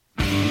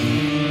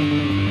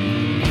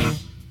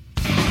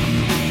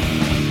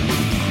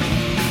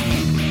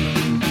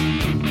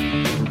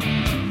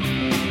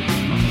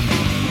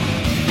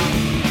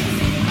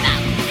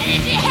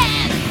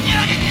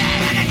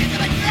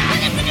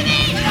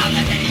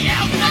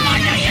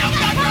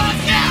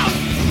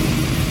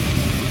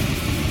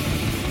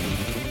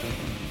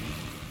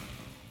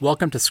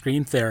Welcome to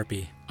Scream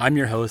Therapy. I'm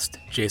your host,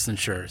 Jason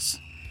Schurz.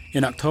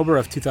 In October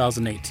of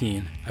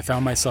 2018, I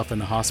found myself in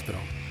the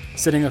hospital,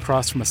 sitting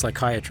across from a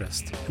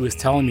psychiatrist who was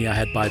telling me I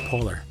had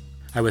bipolar.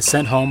 I was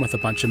sent home with a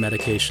bunch of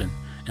medication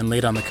and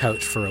laid on the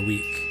couch for a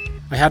week.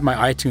 I had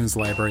my iTunes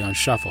library on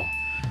shuffle,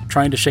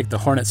 trying to shake the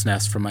hornet's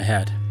nest from my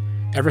head.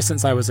 Ever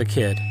since I was a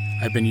kid,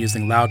 I've been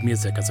using loud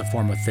music as a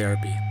form of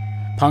therapy.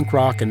 Punk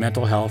rock and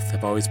mental health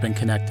have always been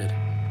connected.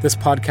 This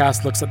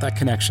podcast looks at that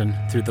connection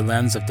through the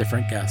lens of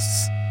different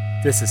guests.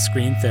 This is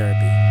Scream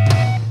Therapy.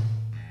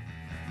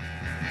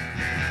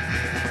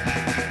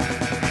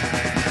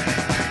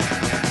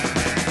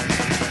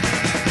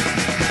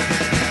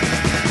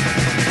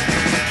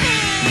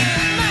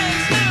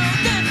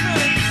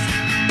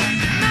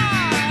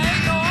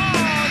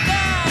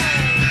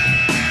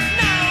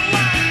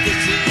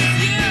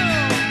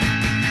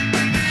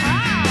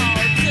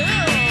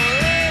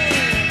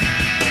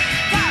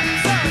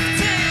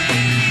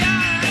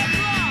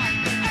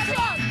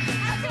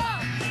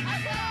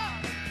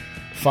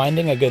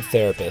 Finding a good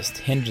therapist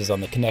hinges on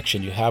the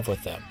connection you have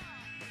with them.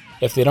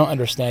 If they don't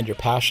understand your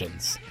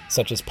passions,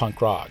 such as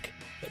punk rock,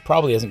 it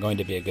probably isn't going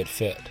to be a good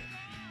fit.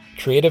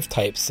 Creative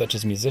types, such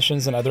as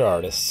musicians and other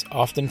artists,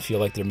 often feel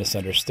like they're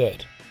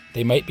misunderstood.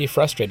 They might be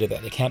frustrated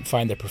that they can't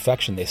find the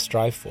perfection they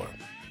strive for,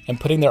 and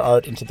putting their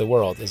art into the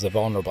world is a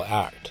vulnerable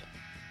act.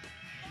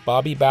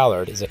 Bobbi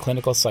Ballard is a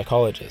clinical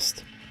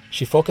psychologist.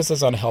 She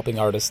focuses on helping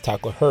artists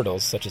tackle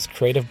hurdles such as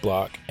creative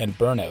block and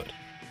burnout,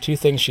 two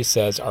things she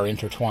says are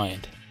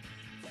intertwined.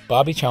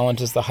 Bobbi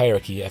challenges the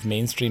hierarchy of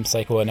mainstream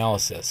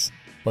psychoanalysis,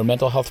 where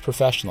mental health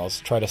professionals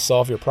try to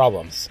solve your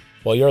problems,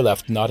 while you're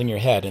left nodding your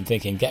head and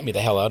thinking, "Get me the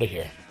hell out of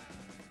here."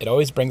 It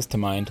always brings to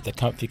mind the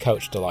comfy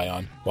couch to lie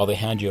on while they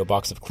hand you a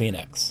box of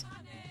Kleenex.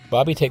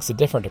 Bobbi takes a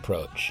different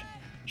approach.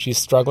 She's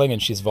struggling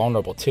and she's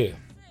vulnerable too.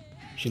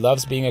 She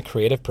loves being a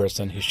creative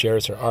person who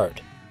shares her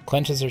art,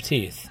 clenches her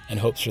teeth, and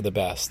hopes for the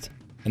best,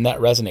 and that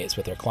resonates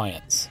with her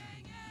clients.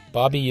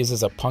 Bobbi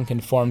uses a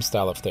punk-informed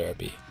style of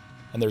therapy,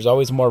 and there's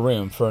always more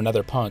room for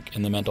another punk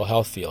in the mental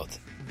health field.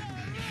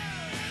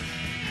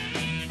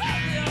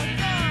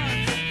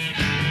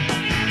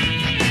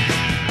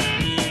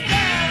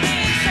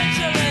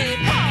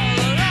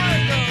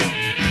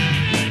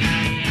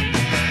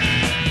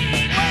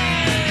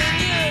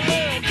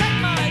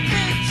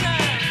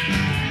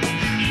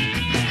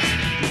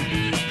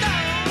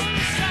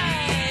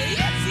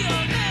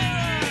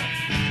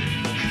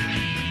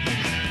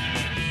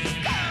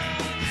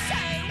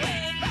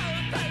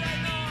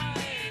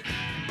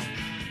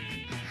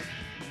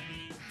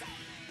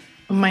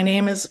 My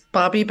name is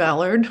Bobbi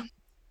Ballard,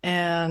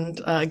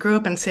 and I grew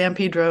up in San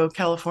Pedro,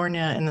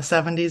 California in the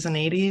 70s and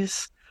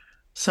 80s.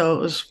 So it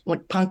was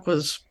like punk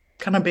was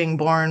kind of being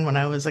born when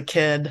I was a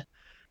kid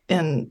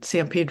in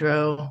San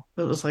Pedro.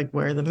 It was like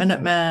where the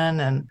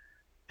Minutemen and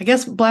I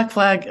guess Black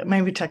Flag,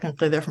 maybe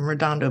technically they're from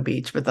Redondo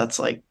Beach, but that's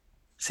like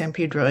San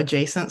Pedro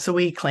adjacent. So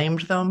we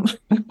claimed them.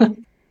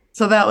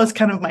 So that was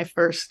kind of my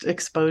first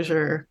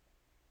exposure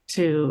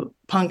to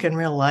punk in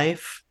real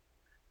life.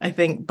 I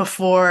think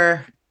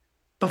before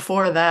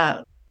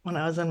that, when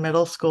I was in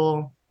middle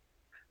school,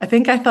 I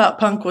think I thought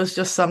punk was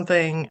just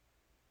something,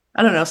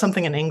 I don't know,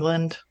 something in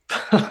England.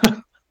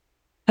 I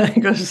think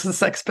it was just the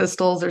Sex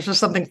Pistols. There's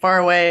just something far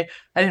away.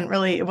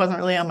 It wasn't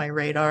really on my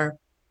radar.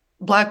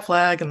 Black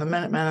Flag and the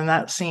Minutemen and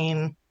that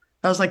scene,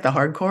 that was like the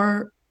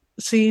hardcore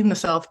scene, the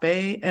South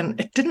Bay. And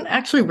it didn't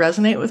actually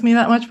resonate with me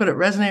that much, but it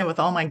resonated with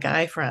all my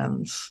guy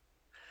friends.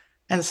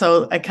 And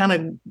so I kind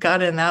of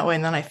got in that way,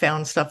 and then I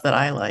found stuff that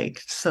I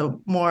liked.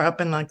 So more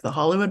up in like the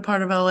Hollywood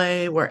part of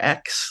LA, where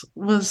X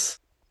was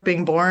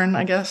being born,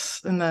 I guess,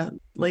 in the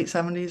late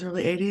 70s,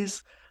 early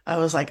 80s. I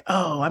was like,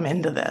 oh, I'm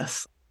into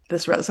this.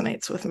 This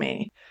resonates with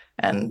me.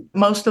 And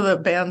most of the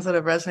bands that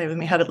have resonated with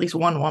me had at least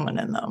one woman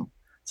in them.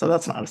 So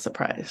that's not a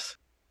surprise.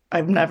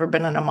 I've never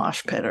been in a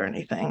mosh pit or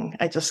anything.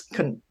 I just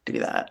couldn't do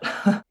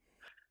that.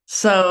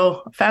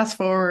 So fast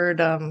forward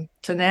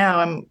to now,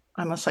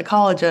 I'm a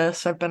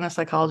psychologist. I've been a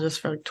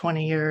psychologist for like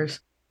 20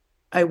 years.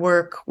 I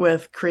work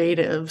with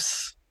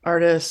creatives,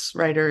 artists,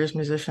 writers,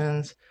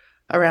 musicians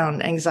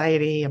around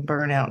anxiety and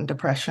burnout and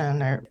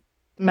depression or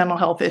mental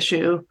health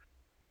issue.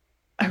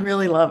 I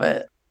really love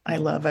it. I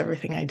love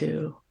everything I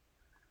do.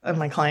 And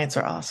my clients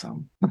are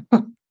awesome.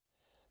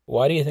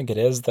 Why do you think it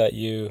is that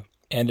you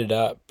ended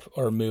up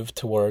or moved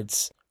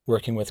towards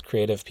working with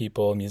creative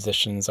people,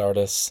 musicians,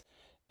 artists,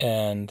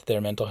 and their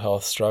mental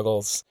health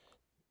struggles?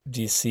 Do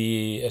you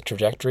see a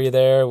trajectory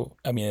there?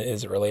 I mean,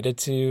 is it related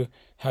to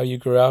how you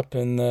grew up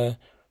in the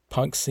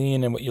punk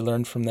scene and what you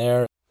learned from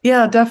there?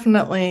 Yeah,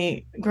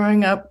 definitely.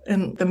 Growing up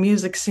in the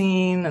music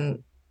scene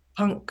and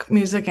punk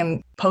music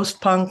and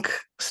post-punk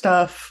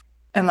stuff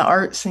and the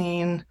art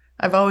scene,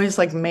 I've always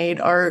like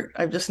made art.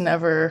 I've just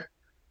never,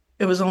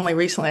 it was only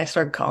recently I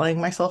started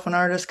calling myself an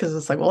artist because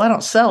it's like, well, I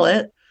don't sell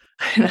it.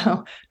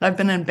 I've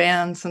been in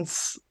bands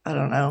since, I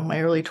don't know,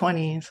 my early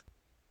 20s,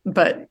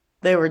 but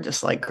they were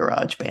just like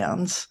garage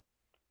bands.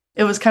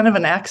 It was kind of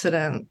an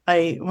accident.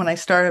 When I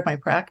started my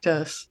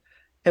practice,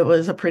 it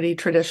was a pretty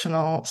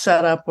traditional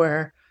setup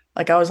where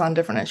Like I was on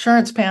different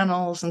insurance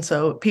panels. And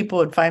so people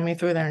would find me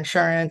through their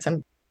insurance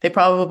and they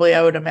probably,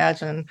 I would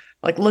imagine,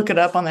 like look it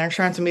up on their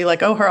insurance and be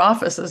like, oh, her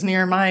office is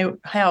near my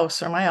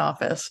house or my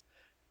office.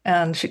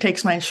 And she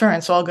takes my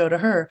insurance. So I'll go to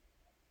her.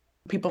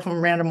 People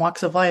from random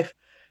walks of life.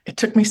 It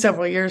took me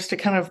several years to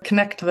kind of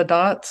connect the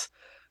dots.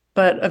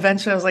 But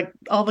eventually I was like,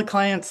 all the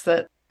clients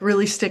that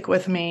really stick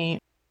with me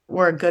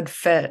were a good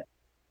fit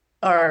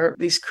are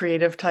these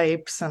creative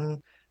types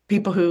and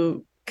people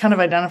who kind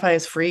of identify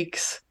as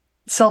freaks,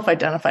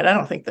 self-identified. I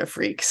don't think they're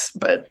freaks,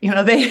 but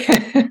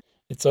they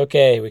It's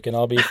okay. We can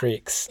all be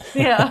freaks.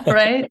 yeah,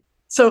 right.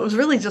 So it was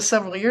really just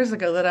several years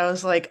ago that I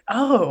was like,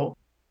 oh,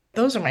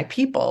 those are my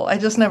people. I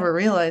just never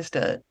realized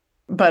it.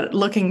 But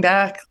looking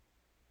back,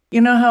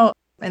 you know how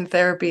in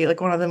therapy,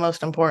 like one of the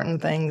most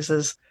important things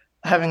is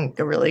having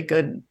a really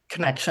good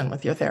connection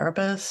with your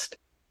therapist.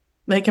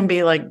 They can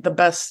be like the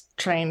best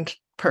trained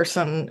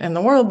person in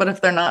the world, but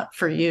if they're not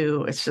for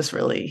you, it's just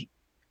really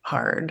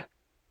hard.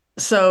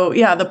 So,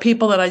 yeah, the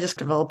people that I just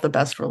developed the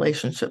best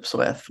relationships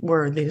with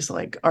were these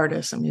like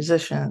artists and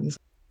musicians.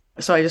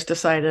 So I just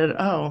decided,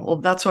 oh, well,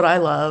 that's what I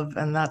love,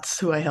 and that's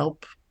who I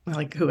help,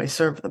 like who I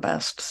serve the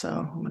best. So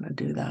I'm going to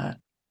do that.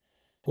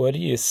 What do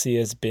you see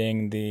as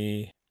being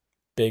the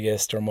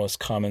biggest or most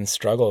common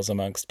struggles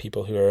amongst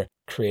people who are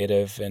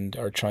creative and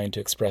are trying to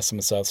express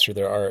themselves through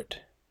their art?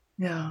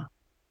 Yeah.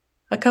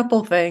 A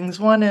couple things.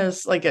 One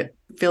is like it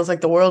feels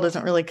like the world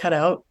isn't really cut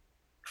out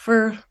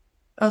for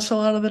us a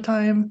lot of the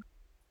time.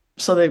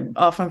 So they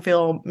often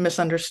feel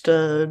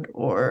misunderstood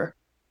or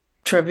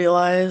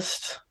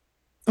trivialized.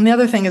 And the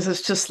other thing is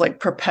it's just like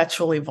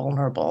perpetually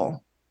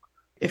vulnerable.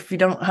 If you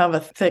don't have a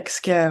thick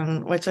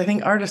skin, which I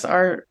think artists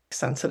are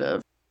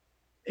sensitive.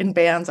 In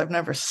bands, I've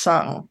never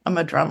sung. I'm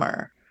a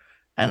drummer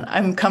and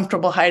I'm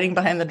comfortable hiding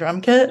behind the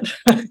drum kit,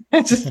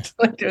 just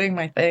like doing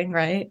my thing,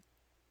 right?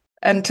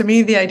 And to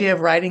me, the idea of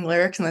writing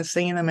lyrics and then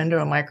singing them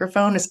into a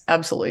microphone is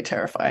absolutely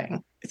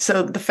terrifying.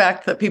 So the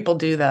fact that people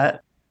do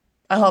that,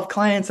 I'll have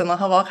clients and they'll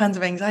have all kinds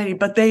of anxiety,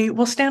 but they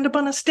will stand up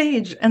on a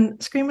stage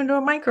and scream into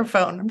a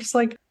microphone. I'm just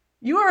like,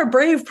 you are a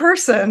brave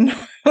person.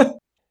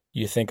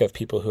 You think of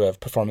people who have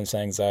performance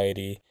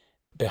anxiety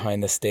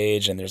behind the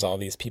stage, and there's all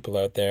these people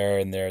out there,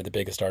 and they're the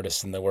biggest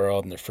artists in the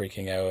world, and they're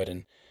freaking out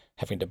and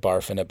having to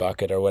barf in a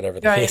bucket or whatever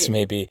the case Right.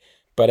 may be.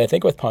 But I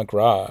think with punk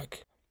rock,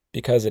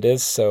 because it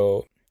is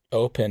so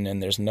open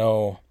and there's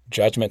no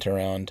judgment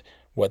around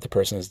what the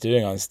person is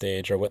doing on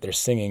stage or what they're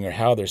singing or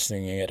how they're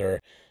singing it or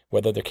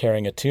whether they're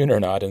carrying a tune or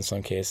not in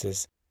some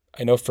cases.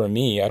 I know for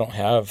me, I don't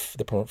have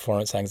the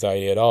performance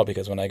anxiety at all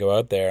because when I go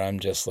out there,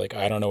 I'm just like,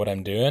 I don't know what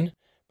I'm doing,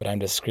 but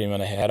I'm just screaming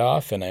my head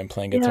off and I'm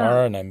playing Yeah.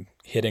 guitar and I'm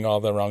hitting all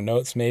the wrong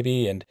notes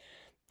maybe, and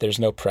there's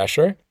no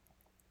pressure.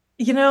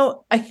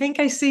 I think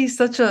I see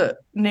such a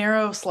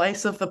narrow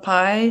slice of the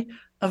pie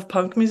of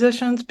punk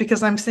musicians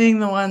because I'm seeing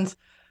the ones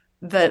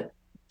that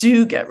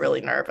do get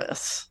really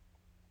nervous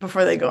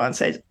before they go on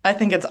stage. I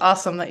think it's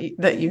awesome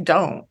that you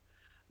don't.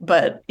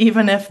 But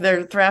even if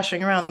they're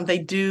thrashing around, they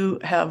do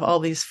have all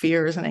these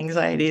fears and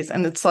anxieties.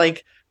 And it's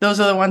like those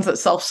are the ones that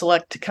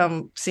self-select to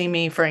come see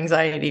me for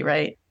anxiety,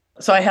 right?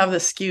 So I have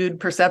this skewed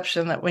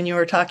perception that when you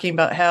were talking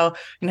about how,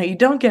 you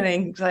don't get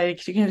anxiety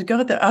because you can just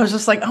go there. I was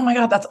just like, oh my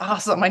God, that's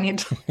awesome. I need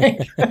to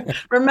like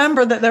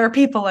remember that there are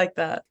people like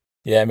that.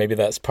 Yeah, maybe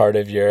that's part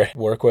of your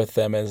work with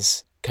them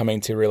is coming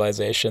to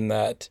realization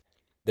that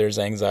there's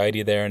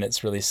anxiety there and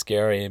it's really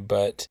scary,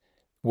 but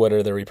what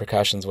are the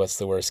repercussions? What's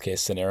the worst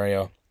case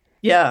scenario?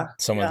 Yeah.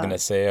 Someone's going Yeah.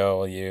 to say, oh,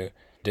 well, you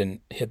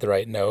didn't hit the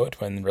right note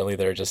when really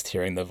they're just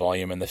hearing the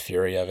volume and the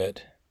fury of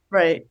it.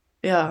 Right.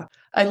 Yeah.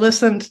 I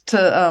listened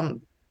to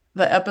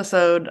the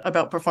episode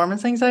about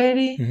performance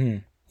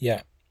anxiety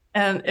Yeah.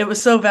 and it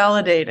was so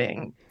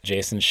validating.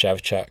 Jason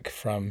Shevchuk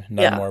from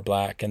None Yeah. More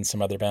Black and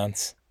some other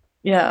bands.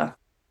 Yeah.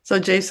 So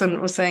Jason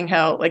was saying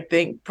how like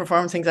the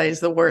performance anxiety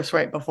is the worst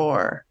right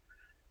before.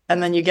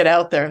 And then you get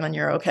out there and then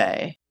you're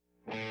okay.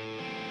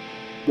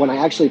 When I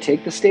actually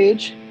take the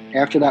stage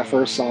after that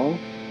first song,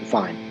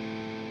 fine.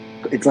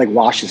 It's like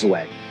washes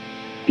away.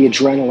 The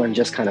adrenaline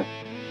just kind of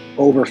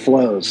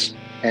overflows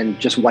and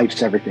just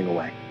wipes everything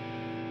away.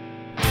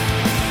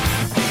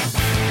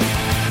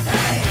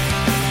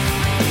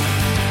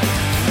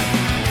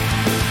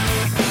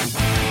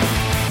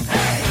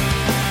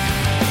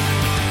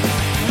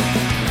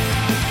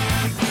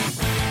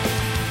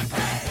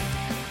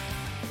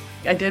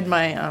 I did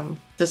my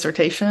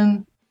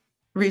dissertation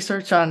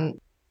research on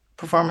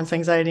performance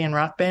anxiety in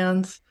rock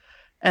bands.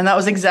 And that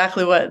was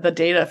exactly what the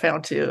data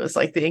found too. It's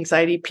like the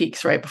anxiety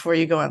peaks right before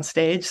you go on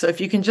stage. So if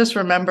you can just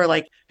remember,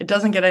 like, it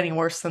doesn't get any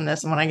worse than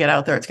this. And when I get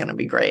out there, it's going to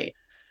be great.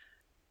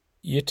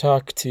 You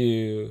talk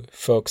to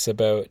folks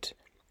about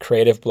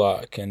creative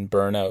block and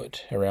burnout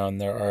around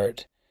their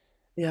art.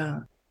 Yeah.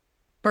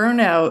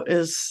 Burnout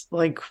is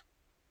like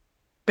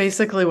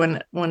basically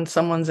when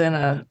someone's in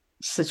a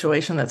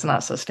situation that's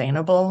not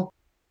sustainable.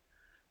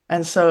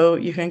 And so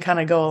you can kind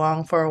of go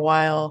along for a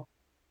while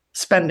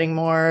spending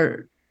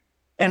more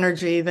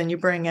energy than you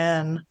bring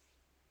in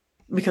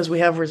because we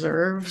have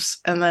reserves.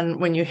 And then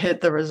when you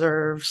hit the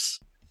reserves,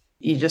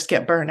 You just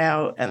get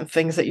burnout, and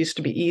things that used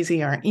to be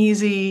easy aren't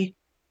easy.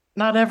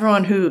 Not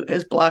everyone who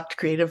is blocked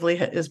creatively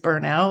is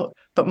burnout,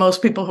 but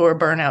most people who are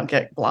burnout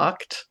get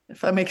blocked,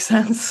 if that makes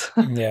sense.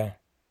 Yeah.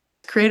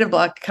 Creative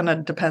block kind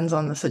of depends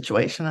on the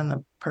situation and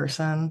the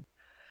person.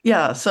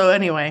 Yeah. So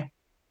anyway,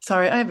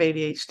 sorry, I have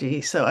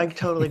ADHD, so I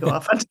totally go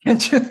off on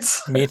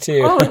tangents. Me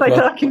too. What was I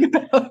Well, talking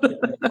about?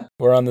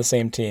 we're on the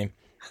same team.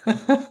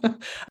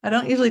 I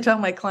don't usually tell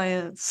my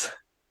clients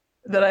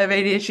that I have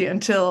ADHD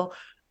until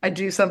I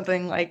do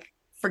something like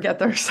forget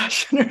their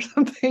session or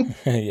something.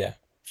 Yeah.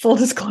 Full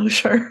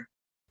disclosure,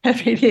 I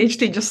have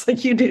ADHD just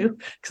like you do,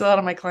 because a lot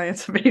of my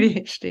clients have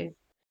ADHD.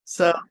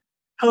 So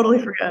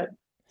totally forget.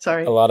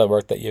 Sorry. A lot of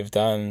work that you've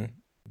done,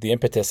 the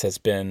impetus has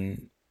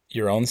been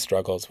your own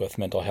struggles with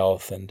mental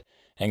health and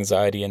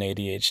anxiety and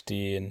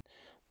ADHD and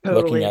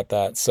looking Totally. at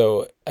that.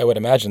 So I would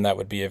imagine that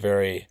would be a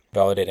very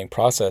validating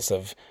process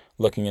of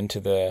looking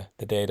into the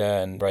data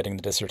and writing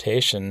the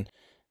dissertation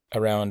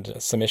around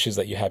some issues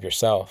that you have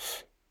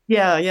yourself.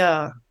 Yeah,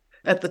 yeah.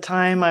 At the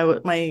time,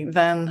 my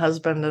then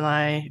husband and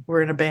I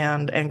were in a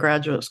band and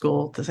graduate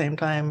school at the same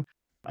time.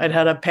 I'd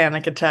had a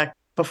panic attack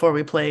before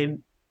we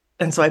played,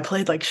 and so I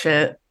played like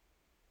shit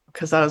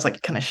because I was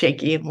like kind of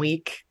shaky and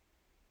weak.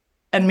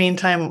 And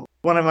meantime,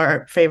 one of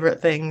our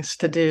favorite things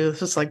to do,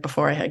 this was like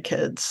before I had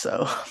kids,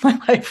 so my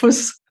life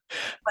was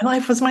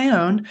my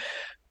own,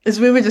 is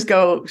we would just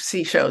go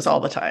see shows all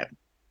the time.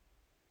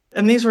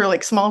 And these were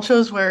like small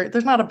shows where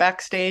there's not a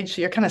backstage.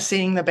 You're kind of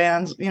seeing the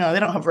bands, they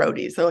don't have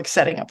roadies. They're like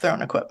setting up their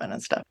own equipment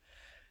and stuff.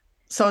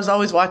 So I was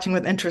always watching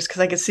with interest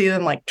because I could see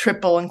them like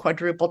triple and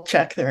quadruple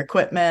check their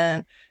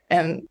equipment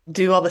and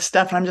do all this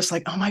stuff. And I'm just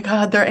like, oh my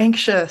God, they're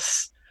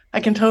anxious. I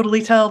can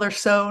totally tell they're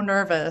so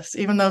nervous,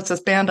 even though it's this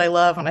band I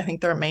love and I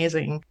think they're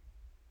amazing.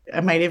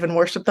 I might even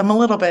worship them a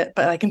little bit,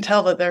 but I can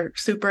tell that they're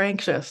super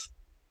anxious.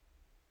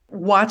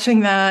 Watching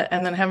that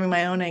and then having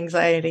my own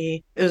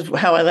anxiety is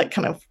how I like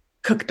kind of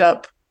cooked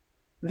up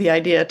the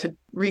idea to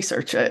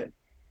research it.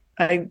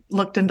 I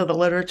looked into the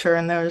literature,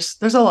 and there's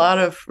a lot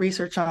of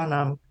research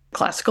on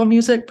classical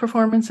music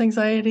performance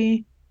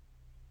anxiety,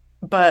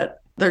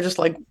 but there just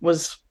like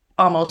was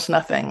almost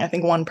nothing. I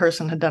think one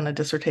person had done a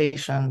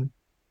dissertation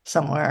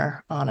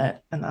somewhere on it,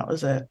 and that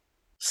was it.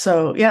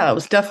 So yeah, it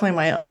was definitely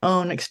my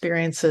own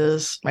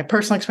experiences, my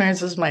personal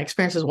experiences, my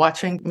experiences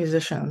watching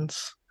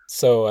musicians.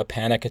 So a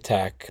panic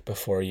attack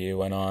before you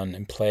went on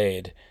and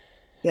played,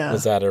 Yeah.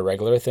 was that a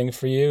regular thing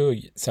for you?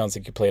 It sounds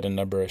like you played a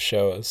number of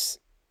shows.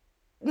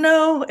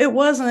 No, it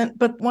wasn't.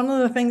 But one of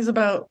the things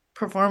about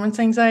performance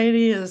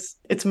anxiety is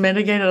it's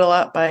mitigated a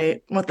lot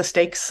by what the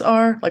stakes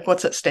are, like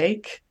what's at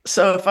stake.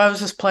 So if I was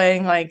just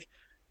playing like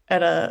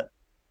at a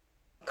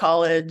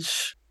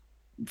college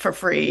for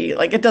free,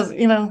 like it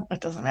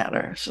doesn't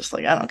matter. It's just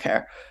like, I don't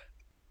care.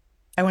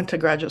 I went to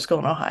graduate school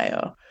in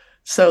Ohio.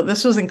 So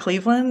this was in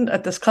Cleveland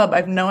at this club. I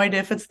have no idea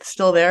if it's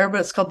still there,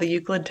 but it's called the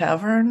Euclid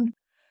Tavern.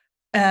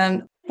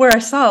 And where I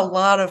saw a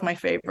lot of my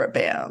favorite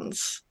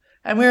bands.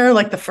 And we were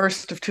like the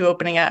first of two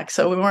opening acts,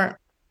 so we weren't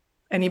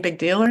any big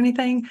deal or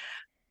anything.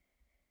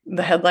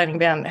 The headlining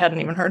band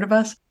hadn't even heard of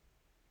us.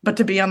 But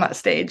to be on that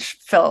stage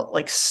felt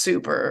like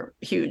super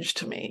huge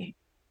to me.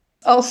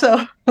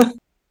 Also,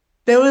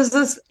 there was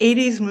this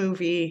 80s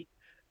movie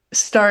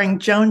starring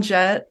Joan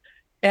Jett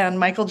and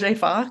Michael J.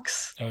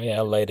 Fox. Oh yeah,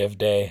 Light of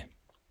Day.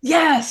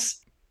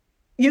 Yes!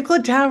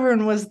 Euclid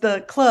Tavern was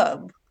the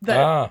club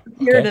that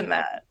appeared in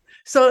that.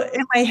 So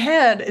in my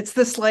head, it's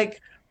this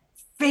like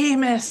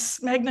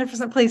famous,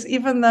 magnificent place,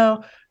 even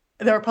though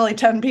there were probably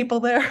 10 people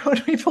there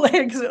when we played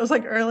because it was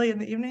like early in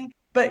the evening.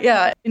 But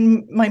yeah,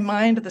 in my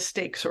mind, the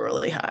stakes were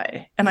really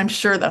high. And I'm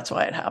sure that's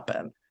why it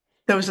happened.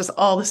 There was just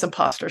all this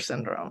imposter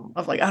syndrome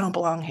of like, I don't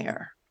belong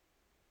here.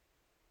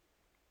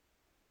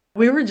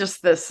 We were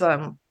just this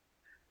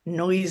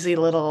noisy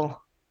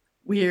little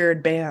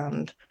weird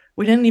band.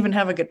 We didn't even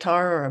have a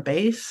guitar or a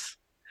bass.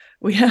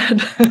 We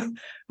had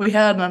we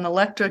had an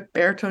electric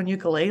baritone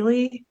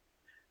ukulele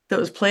that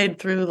was played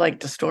through like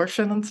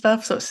distortion and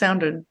stuff, so it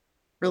sounded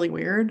really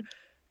weird.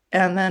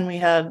 And then we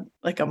had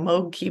like a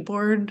Moog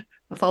keyboard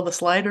with all the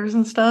sliders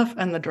and stuff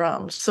and the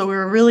drums. So we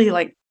were really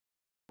like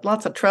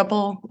lots of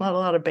treble, not a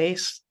lot of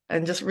bass,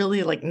 and just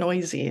really like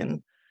noisy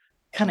and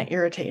kind of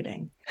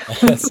irritating.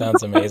 That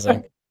sounds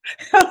amazing.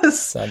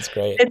 Sounds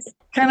great. It's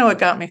kind of what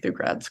got me through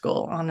grad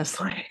school,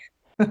 honestly.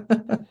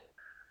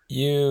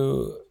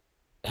 You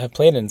have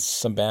played in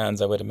some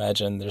bands, I would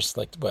imagine. There's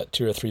like, what,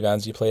 2 or 3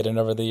 bands you played in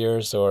over the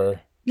years, or?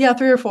 Yeah,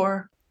 3 or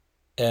 4.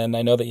 And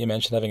I know that you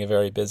mentioned having a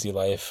very busy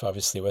life,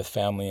 obviously with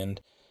family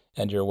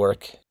and your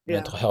work,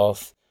 mental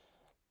health.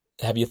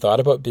 Have you thought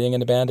about being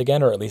in a band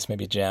again, or at least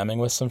maybe jamming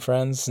with some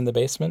friends in the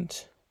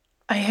basement?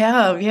 I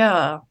have,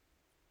 yeah.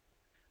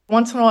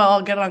 Once in a while,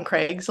 I'll get on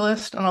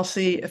Craigslist and I'll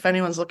see if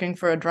anyone's looking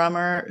for a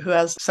drummer who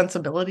has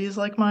sensibilities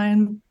like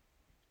mine.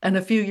 And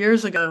a few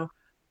years ago,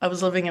 I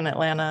was living in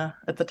Atlanta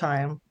at the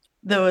time.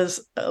 There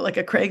was like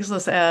a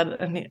Craigslist ad,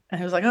 and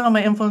he was like, oh,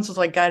 my influence was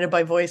like Guided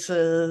by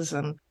Voices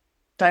and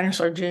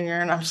Dinosaur Jr.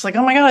 And I was just like,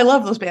 oh my God, I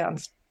love those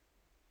bands.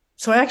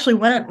 So I actually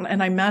went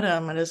and I met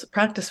him at his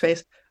practice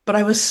space. but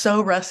I was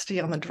so rusty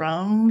on the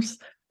drums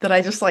that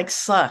I just like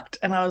sucked.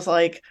 And I was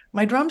like,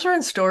 my drums are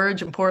in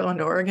storage in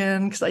Portland,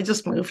 Oregon, because I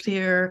just moved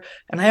here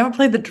and I haven't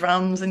played the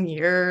drums in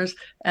years.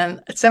 And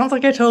it sounds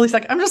like I totally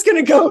suck. I'm just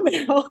going to go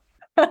now.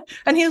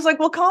 And he was like,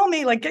 well, call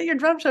me, like, get your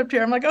drum shipped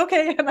here. I'm like,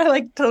 okay. And I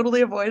like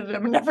totally avoided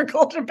him and never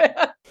called him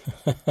back.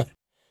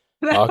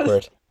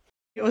 Awkward.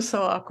 It was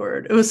so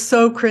awkward. It was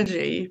so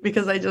cringy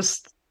because I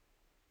just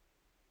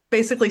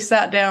basically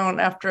sat down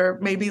after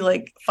maybe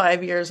like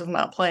 5 years of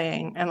not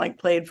playing and like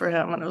played for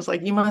him. And it was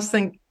like, you must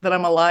think that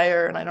I'm a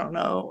liar and I don't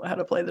know how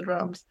to play the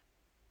drums.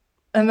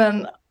 And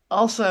then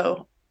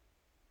also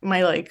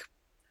my like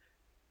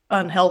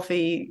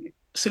unhealthy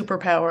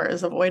superpower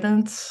is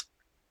avoidance.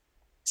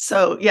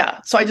 So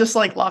yeah, so I just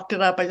like locked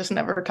it up. I just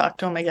never talked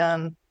to him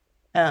again.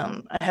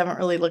 I haven't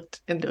really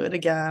looked into it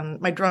again.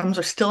 My drums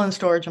are still in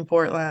storage in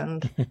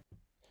Portland.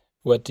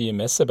 What do you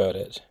miss about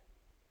it?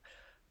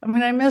 I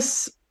mean, I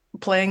miss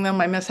playing them.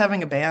 I miss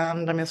having a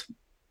band. I miss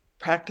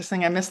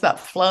practicing. I miss that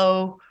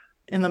flow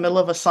in the middle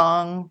of a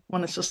song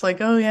when it's just like,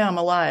 oh yeah, I'm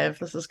alive.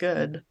 This is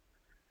good.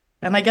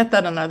 And I get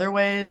that in other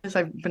ways.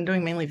 I've been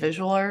doing mainly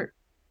visual art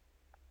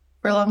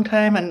for a long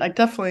time, and I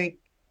definitely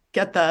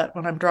get that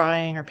when I'm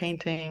drawing or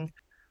painting,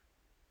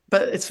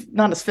 but it's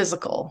not as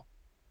physical.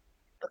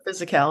 The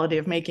physicality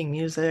of making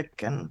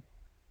music and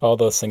All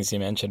those things you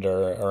mentioned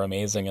are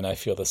amazing, and I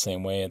feel the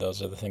same way.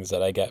 Those are the things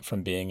that I get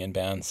from being in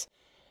bands.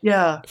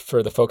 yeah,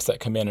 For the folks that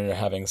come in and are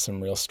having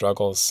some real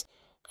struggles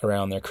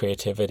around their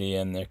creativity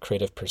and their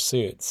creative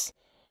pursuits,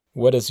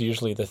 what is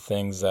usually the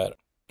things that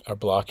are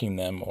blocking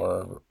them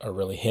or are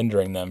really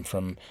hindering them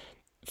from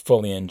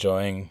fully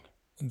enjoying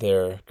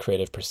their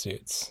creative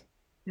pursuits?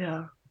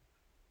 yeah.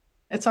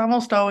 It's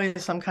almost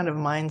always some kind of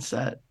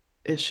mindset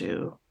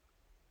issue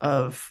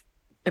of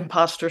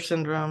imposter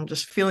syndrome,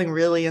 just feeling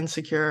really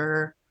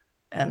insecure.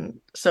 And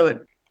so it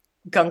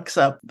gunks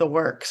up the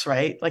works,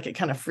 right? Like it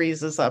kind of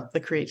freezes up the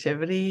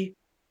creativity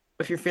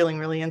if you're feeling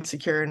really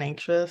insecure and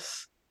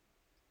anxious.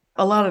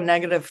 A lot of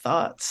negative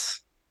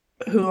thoughts.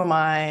 Who am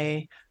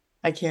I?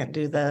 I can't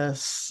do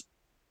this.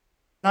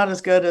 Not as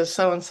good as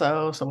so and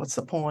so. So what's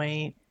the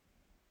point?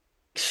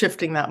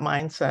 Shifting that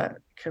mindset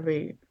can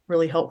be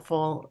really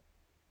helpful.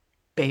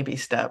 Baby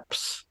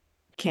steps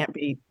can't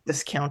be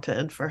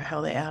discounted for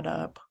how they add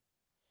up.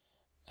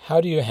 How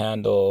do you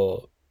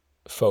handle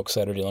folks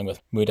that are dealing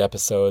with mood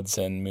episodes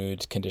and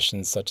mood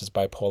conditions such as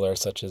bipolar,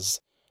 such as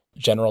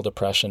general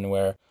depression,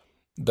 where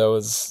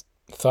those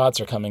thoughts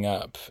are coming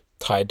up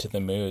tied to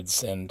the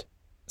moods and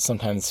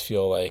sometimes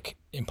feel like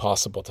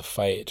impossible to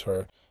fight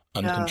or Yeah,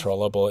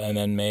 uncontrollable, and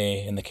then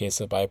may, in the case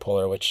of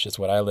bipolar, which is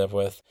what I live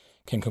with,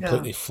 can yeah,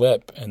 completely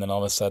flip, and then all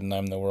of a sudden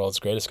I'm the world's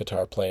greatest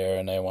guitar player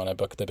and I want to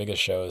book the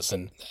biggest shows.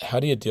 And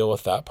how do you deal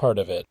with that part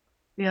of it?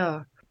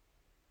 yeah.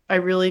 I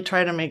really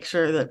try to make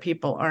sure that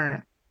people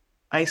aren't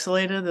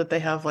isolated, that they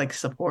have like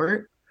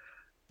support,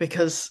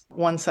 because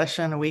one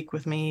session a week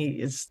with me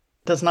is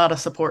does not a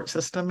support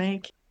system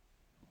make.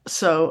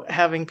 So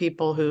having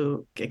people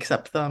who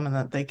accept them and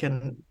that they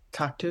can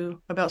talk to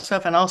about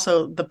stuff, and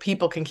also the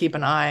people can keep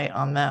an eye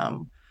on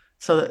them.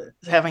 So that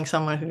having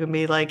someone who can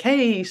be like,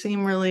 hey, you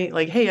seem really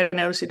like, hey, I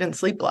noticed you didn't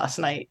sleep last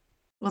night.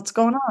 What's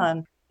going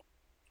on?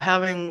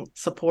 Having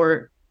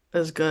support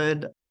is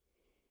good.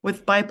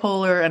 With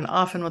bipolar and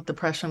often with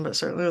depression, but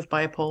certainly with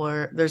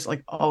bipolar, there's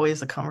like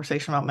always a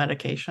conversation about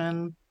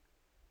medication.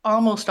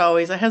 Almost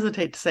always, I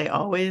hesitate to say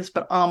always,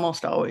 but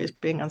almost always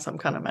being on some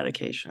kind of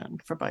medication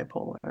for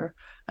bipolar.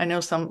 I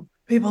know some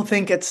people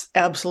think it's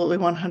absolutely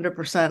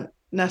 100%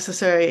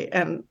 necessary,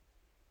 and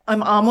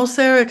I'm almost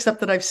there,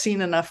 except that I've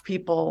seen enough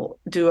people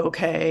do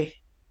okay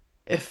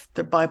if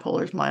their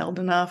bipolar is mild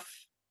enough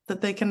that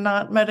they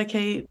cannot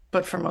medicate.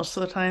 But for most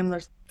of the time,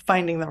 there's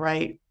finding the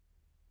right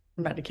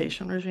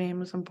medication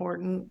regime is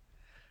important.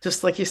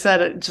 Just like you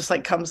said, it just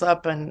like comes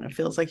up and it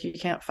feels like you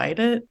can't fight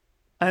it.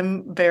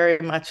 I'm very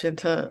much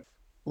into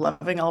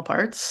loving all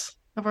parts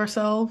of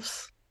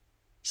ourselves.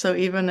 So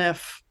even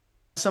if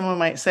someone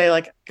might say,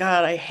 like,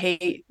 God, I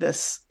hate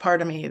this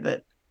part of me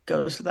that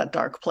goes to that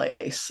dark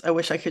place, I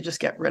wish I could just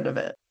get rid of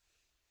it.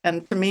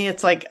 And to me,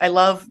 it's like, I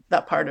love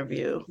that part of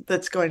you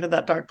that's going to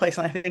that dark place.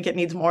 And I think it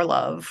needs more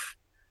love.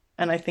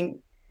 And I think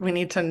we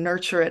need to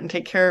nurture it and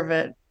take care of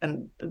it.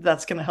 And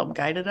that's going to help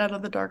guide it out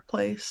of the dark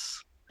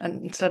place.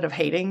 And instead of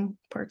hating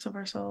parts of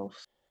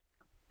ourselves.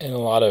 And a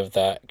lot of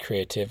that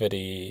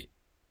creativity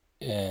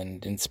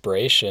and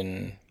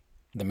inspiration,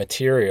 the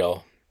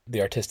material,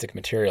 the artistic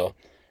material,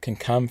 can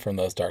come from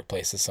those dark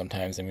places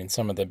sometimes. I mean,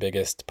 some of the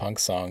biggest punk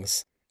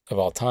songs of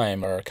all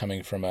time are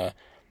coming from a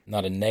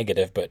not a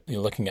negative, but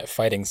you're looking at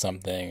fighting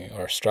something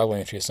or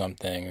struggling through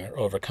something or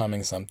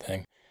overcoming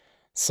something.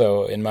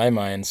 So in my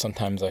mind,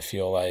 sometimes I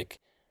feel like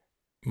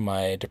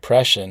my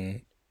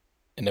depression,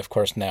 and of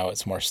course now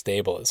it's more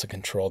stable, it's a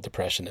controlled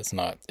depression, it's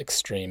not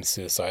extreme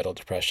suicidal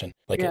depression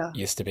like it Yeah.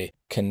 used to be,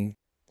 can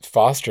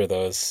foster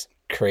those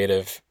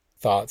creative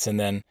thoughts. And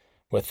then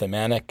with the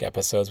manic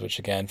episodes, which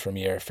again for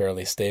me are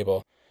fairly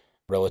stable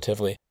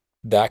relatively,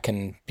 that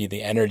can be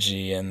the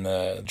energy and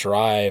the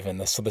drive.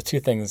 So the two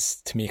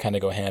things to me kind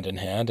of go hand in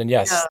hand. And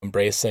yes, Yeah.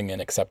 embracing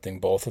and accepting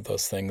both of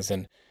those things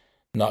and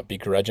not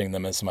begrudging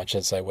them as much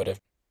as I would have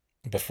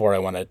before. I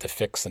wanted to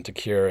fix and to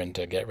cure and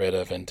to get rid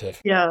of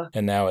Yeah.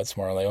 and now it's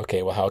more like,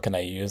 okay, well, how can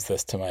I use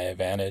this to my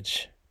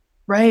advantage?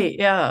 Right.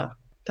 Yeah,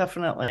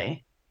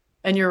 definitely.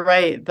 And you're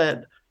right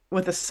that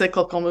with a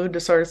cyclical mood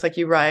disorder, it's like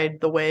you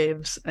ride the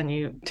waves and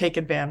you take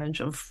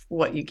advantage of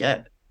what you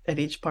get at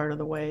each part of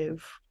the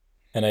wave.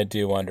 And I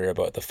do wonder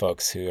about the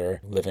folks who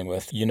are living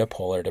with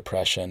unipolar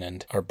depression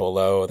and are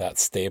below that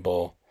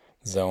stable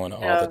zone all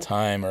the Yeah,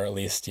 time, or at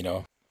least,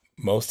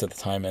 most of the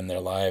time in their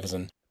lives.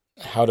 And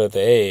how do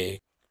they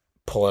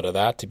pull out of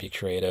that to be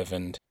creative?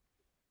 And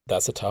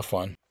that's a tough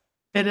one.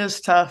 it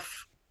is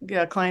tough.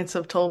 Yeah, clients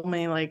have told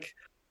me, like,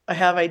 I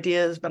have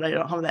ideas, but I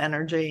don't have the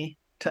energy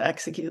to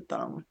execute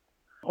them.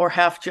 Or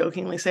half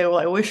jokingly say, well,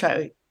 I wish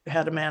I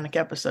had a manic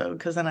episode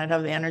because then I'd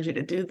have the energy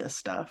to do this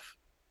stuff.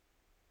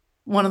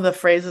 One of the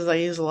phrases I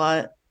use a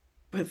lot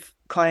with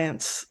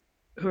clients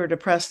who are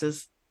depressed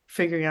is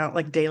figuring out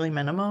like daily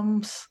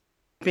minimums,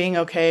 being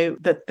okay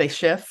that they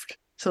shift.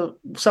 So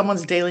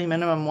someone's daily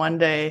minimum one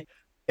day,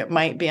 it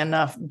might be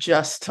enough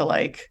just to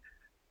like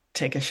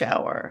take a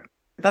shower.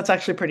 That's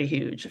actually pretty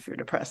huge if you're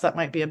depressed. That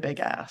might be a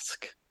big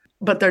ask.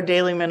 But their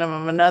daily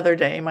minimum another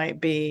day might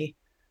be,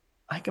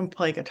 I can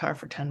play guitar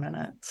for 10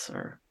 minutes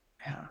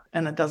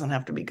and it doesn't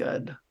have to be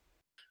good.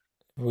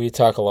 We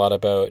talk a lot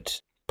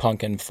about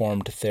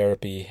punk-informed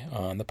therapy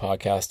on the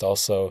podcast.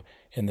 Also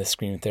in the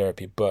Scream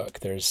Therapy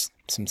book, there's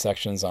some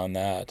sections on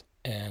that.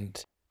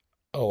 And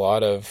a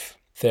lot of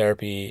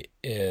therapy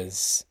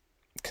is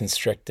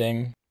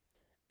constricting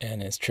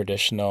and is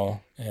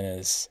traditional and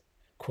is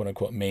quote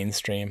unquote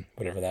mainstream,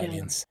 whatever that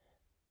means.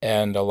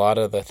 And a lot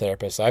of the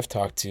therapists I've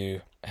talked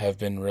to have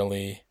been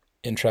really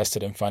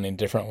interested in finding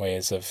different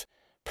ways of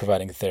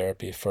providing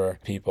therapy for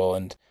people.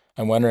 And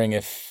I'm wondering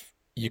if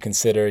you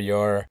consider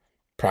your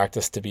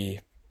practice to be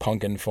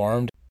punk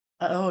informed.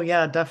 Oh,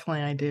 yeah,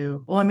 definitely I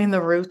do. Well, I mean,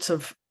 the roots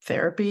of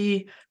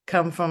therapy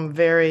come from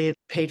very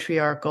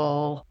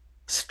patriarchal,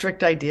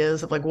 strict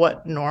ideas of like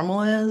what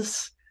normal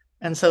is.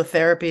 And so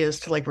therapy is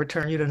to like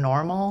return you to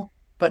normal,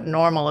 but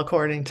normal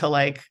according to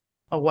like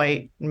a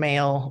white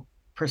male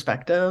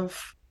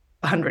perspective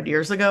 100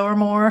 years ago or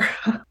more.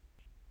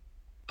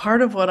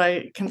 Part of what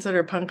I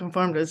consider punk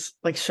informed is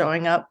like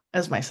showing up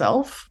as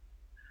myself,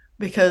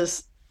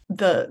 because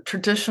the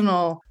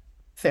traditional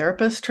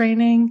therapist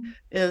training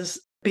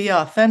is be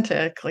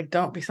authentic, like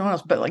don't be someone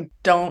else, but like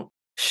don't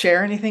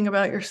share anything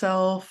about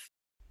yourself.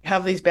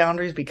 Have these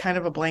boundaries, be kind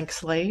of a blank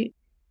slate.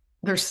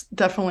 There's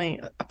definitely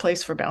a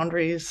place for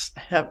boundaries,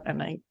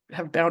 and I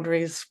have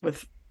boundaries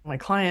with my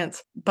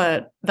clients,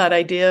 but that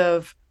idea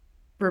of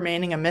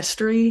remaining a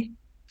mystery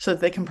so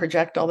that they can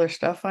project all their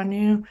stuff on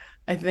you,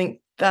 I think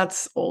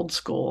that's old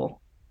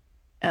school.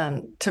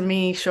 And to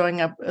me,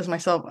 showing up as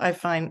myself, I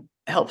find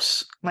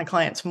helps my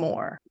clients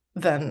more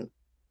than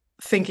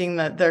thinking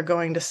that they're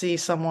going to see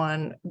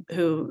someone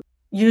who,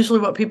 usually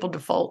what people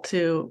default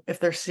to if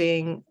they're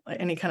seeing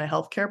any kind of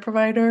healthcare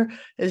provider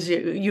is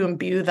you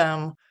imbue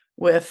them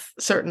with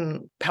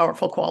certain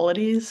powerful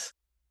qualities.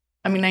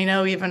 I mean, I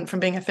know even from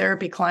being a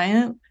therapy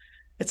client,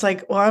 it's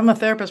like, well, I'm a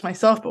therapist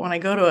myself, but when I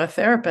go to a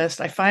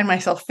therapist, I find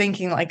myself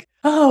thinking like,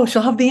 oh,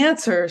 she'll have the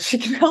answers. She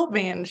can help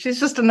me. And she's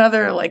just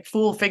another like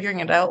fool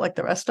figuring it out like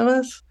the rest of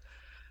us.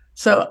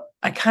 So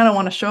I kind of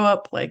want to show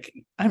up like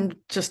I'm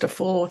just a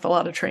fool with a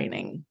lot of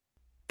training.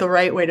 The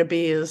right way to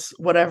be is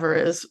whatever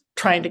is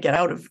trying to get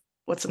out of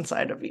what's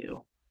inside of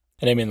you.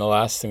 And I mean, the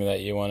last thing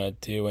that you want to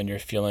do when you're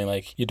feeling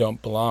like you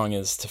don't belong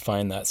is to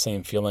find that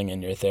same feeling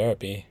in your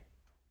therapy.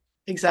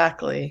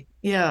 Exactly.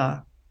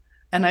 Yeah.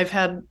 And I've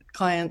had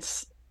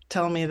clients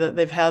tell me that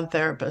they've had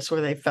therapists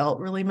where they felt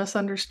really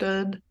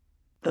misunderstood.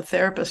 The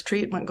therapist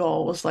treatment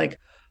goal was like,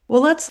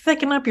 well, let's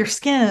thicken up your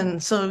skin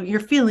so your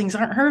feelings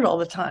aren't hurt all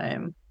the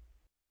time.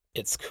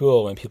 It's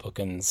cool when people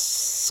can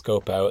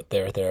scope out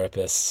their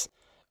therapists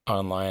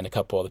online. A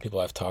couple of the people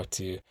I've talked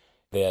to,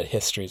 they had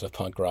histories of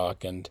punk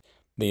rock and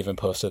they even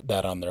posted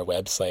that on their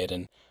website,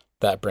 and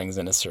that brings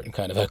in a certain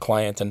kind of a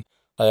client. And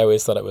I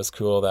always thought it was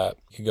cool that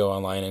you could go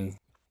online and,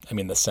 I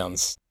mean, this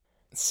sounds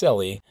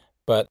silly,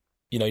 but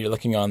you're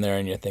looking on there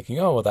and you're thinking,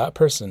 oh, well, that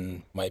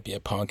person might be a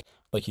punk.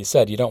 Like you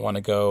said, you don't want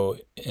to go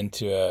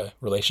into a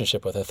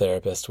relationship with a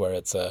therapist where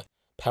it's a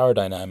power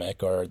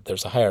dynamic or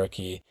there's a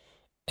hierarchy.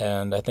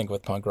 And I think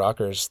with punk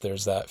rockers,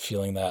 there's that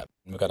feeling that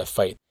we've got to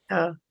fight.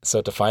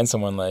 So to find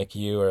someone like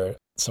you or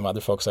some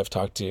other folks I've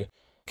talked to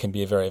can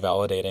be very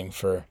validating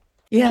for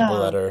people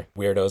that are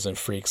weirdos and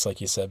freaks,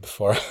 like you said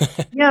before.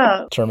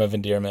 Yeah. Term of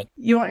endearment.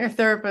 You want your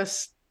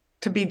therapist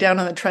to be down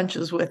in the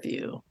trenches with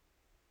you,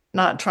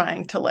 not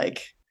trying to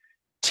like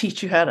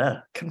teach you how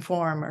to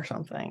conform or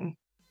something.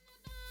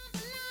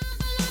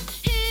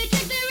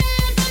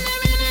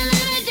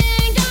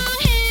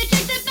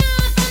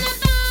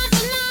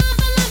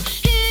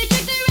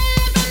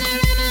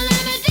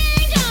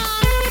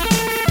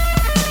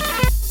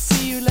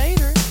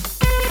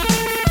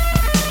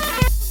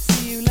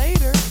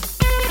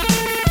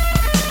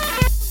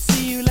 See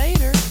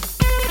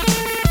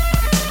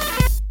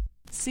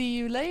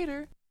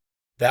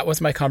That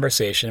was my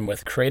conversation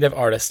with creative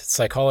artist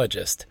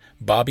psychologist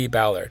Bobbi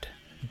Ballard,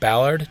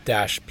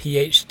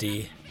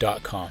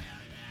 ballard-phd.com.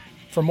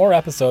 For more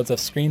episodes of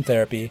Screen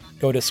Therapy,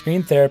 go to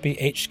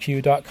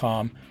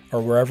screentherapyhq.com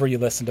or wherever you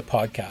listen to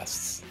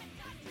podcasts.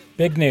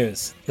 Big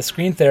news, the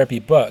Screen Therapy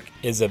book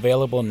is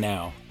available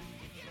now.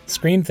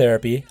 Screen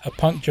Therapy, A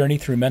Punk Journey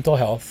Through Mental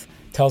Health,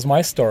 tells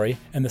my story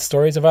and the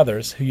stories of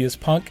others who use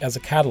punk as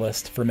a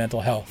catalyst for mental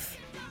health.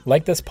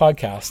 Like this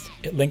podcast,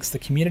 it links the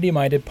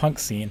community-minded punk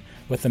scene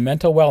with the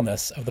mental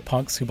wellness of the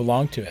punks who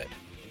belong to it.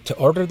 To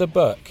order the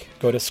book,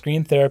 go to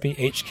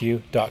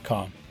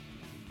screentherapyhq.com.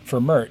 For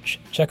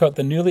merch, check out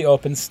the newly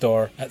opened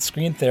store at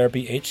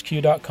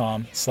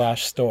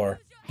screentherapyhq.com/store.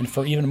 And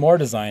for even more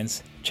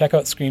designs, check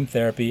out Scream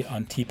Therapy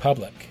on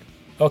TeePublic.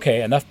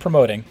 Okay, enough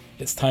promoting.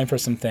 It's time for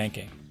some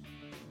thanking.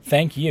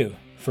 Thank you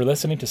for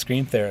listening to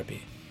Scream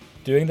Therapy.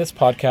 Doing this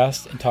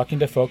podcast and talking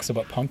to folks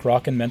about punk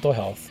rock and mental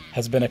health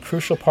has been a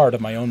crucial part of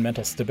my own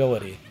mental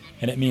stability,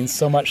 and it means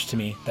so much to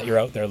me that you're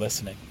out there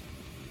listening.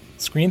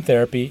 Screen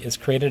Therapy is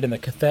created in the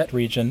Cathet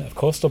region of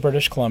coastal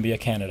British Columbia,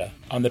 Canada,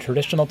 on the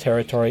traditional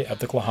territory of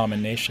the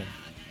Tla'amin Nation.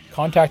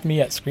 Contact me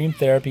at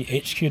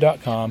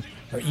screentherapyhq.com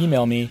or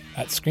email me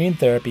at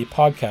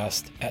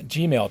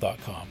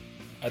screentherapypodcast@gmail.com.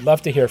 I'd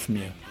love to hear from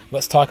you.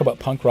 Let's talk about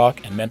punk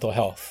rock and mental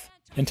health.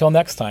 Until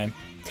next time,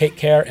 take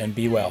care and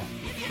be well.